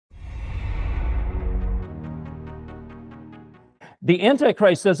the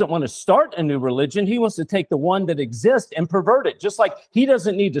Antichrist doesn't want to start a new religion. He wants to take the one that exists and pervert it. Just like he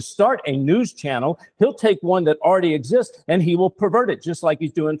doesn't need to start a news channel, he'll take one that already exists and he will pervert it, just like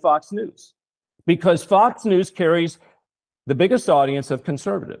he's doing Fox News. Because Fox News carries the biggest audience of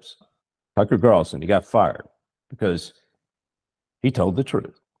conservatives. Tucker Carlson, he got fired because he told the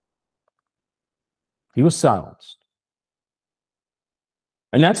truth. He was silenced.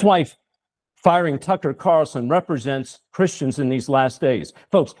 And that's why firing Tucker Carlson represents Christians in these last days.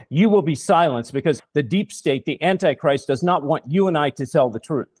 Folks, you will be silenced because the deep state, the Antichrist, does not want you and I to tell the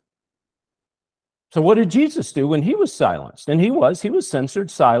truth. So what did Jesus do when he was silenced? And he was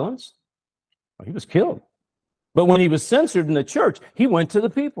censored, silenced. Well, he was killed. But when he was censored in the church, he went to the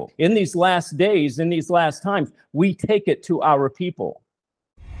people. In these last days, in these last times, we take it to our people.